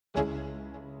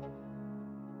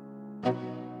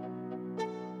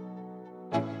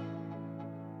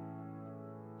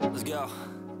Let's go.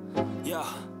 Yo,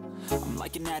 I'm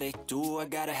like an addict, do I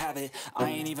gotta have it. I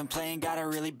ain't even playing, got a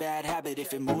really bad habit.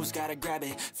 If it moves, gotta grab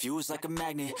it, fuse like a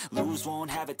magnet. Lose,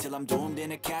 won't have it till I'm doomed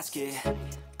in a casket.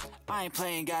 I ain't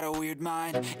playing, got a weird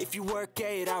mind. If you work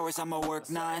 8 hours, I'ma work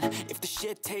 9. If the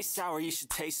shit tastes sour, you should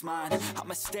taste mine.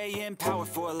 I'ma stay in power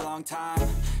for a long time.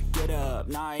 Get up,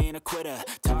 nah, I ain't a quitter.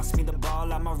 Toss me the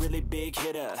ball, I'm a really big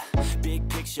hitter. Big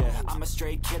picture, I'm a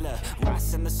straight killer.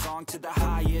 Rising the song to the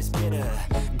highest bidder.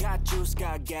 Got juice,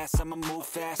 got gas, I'ma move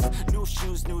fast. New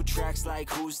shoes, new tracks, like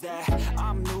who's that?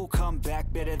 I'm new, come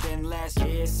back, better than last.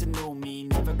 Yeah, it's a new me,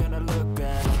 never gonna look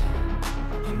back.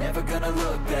 I'm never gonna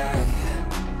look back.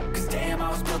 Cause damn, I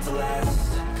was built to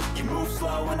last. You move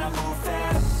slow and I move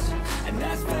fast, and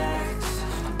that's facts.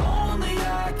 Only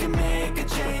I can make a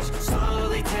change.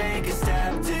 Slowly take a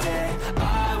step today.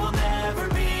 I will never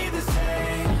be the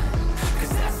same. Cause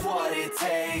that's what it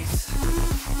takes.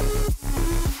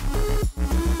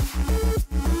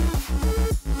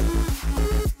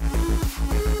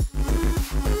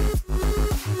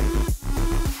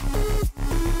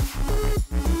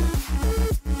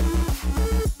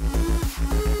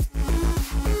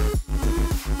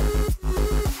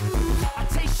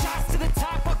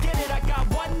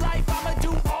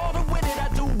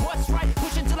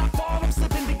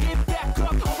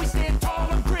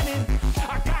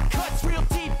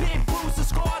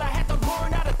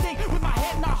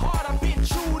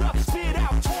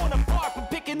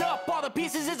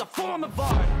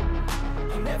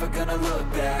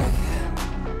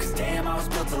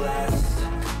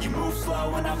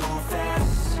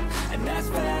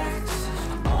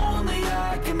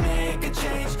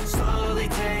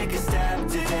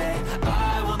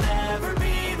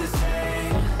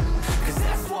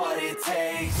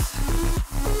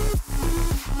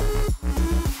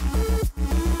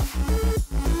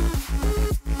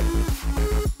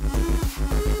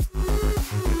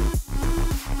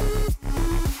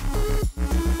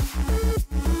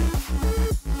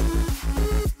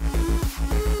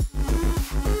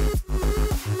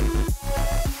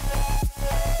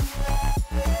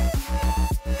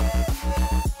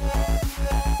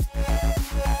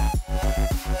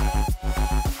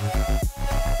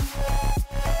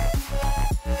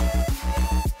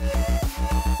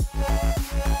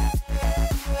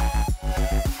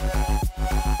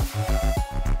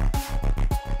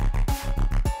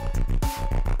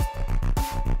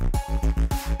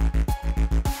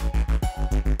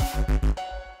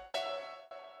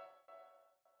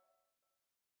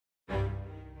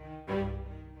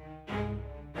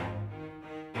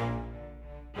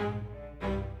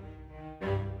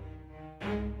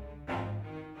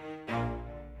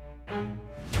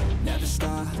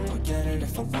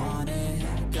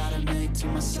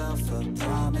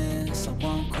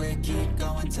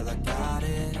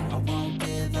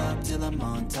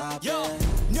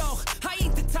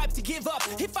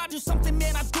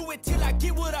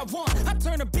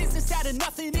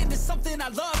 I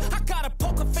love. I got a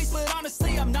poker face, but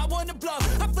honestly, I'm not one to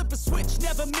bluff. I flip a switch,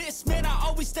 never miss, man, I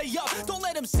always stay up. Don't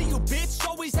let them see you, bitch,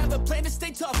 always have a plan to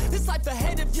stay tough. This life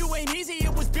ahead of you ain't easy,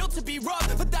 it was built to be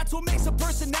rough. But that's what makes a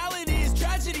personality, is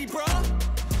tragedy, bruh.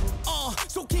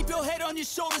 So keep your head on your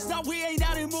shoulders. Now we ain't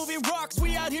out here moving rocks,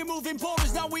 we out here moving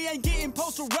boulders. Now we ain't getting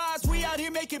posterized, we out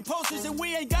here making posters. And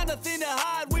we ain't got nothing to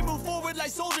hide, we move forward like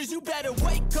soldiers. You better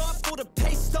wake up for the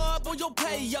pay stub, or you'll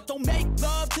pay up. Don't make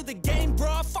love to the game,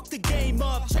 bruh, fuck the game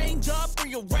up. Change up,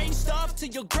 rearrange stuff to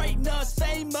your greatness.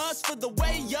 Famous for the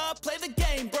way up, play the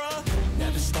game, bruh.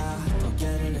 Never stop, I'll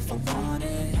get it if I want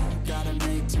it. Gotta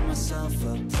make to myself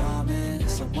a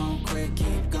promise. I won't quit,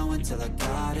 keep going till I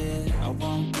got it. I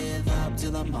won't give up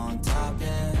till I'm on top,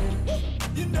 yeah.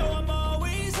 You know I'm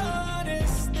always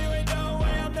honest, there ain't no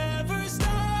way I'm never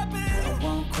stopping. I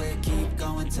won't quit, keep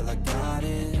going till I got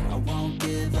it. I won't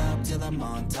give up till I'm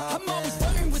on top, I'm always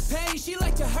flirting with pain, she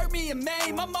like to hurt me and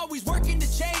maim. I'm always working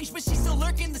to change, but she's still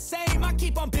lurking the same. I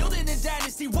keep on building a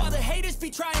dynasty while the haters be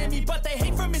trying me. But they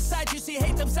hate from inside, you see,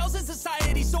 hate themselves in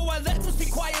society. So I let them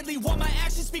speak quietly while my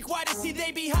actions speak wider. See,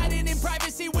 they be hiding in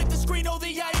privacy with the screen, oh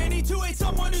the irony. To hate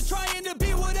someone who's trying to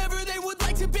be whatever they would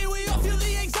like to be. We all feel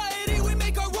the anxiety, we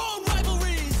make our own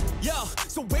rivalries. Yo,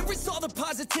 so where is all the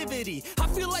positivity? I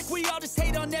feel like we all just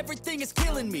hate on everything, it's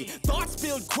killing me. Thoughts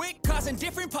build quick, causing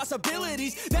different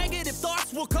possibilities. Negative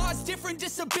thoughts will cause different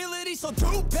disabilities. So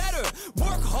do better,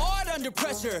 work hard under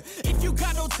pressure. If you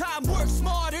got no time, work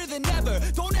smarter than ever.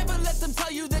 Don't ever let them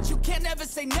tell you that you can't never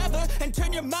say never. And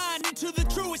turn your mind into the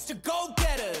truest to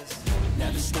go-getters.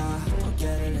 Never stop, I'll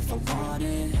get it if I want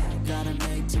it. Gotta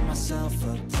make to myself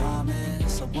a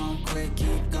promise. I won't quit,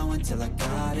 keep going till I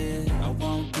got it. I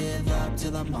won't give up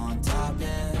till I'm on top,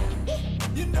 yeah.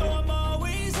 You know I'm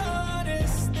always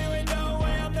honest. There ain't no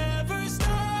way I'm ever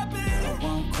stopping. I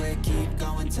won't quit, keep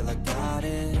going till I got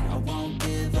it. I won't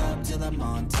give up till I'm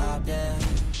on top, yeah.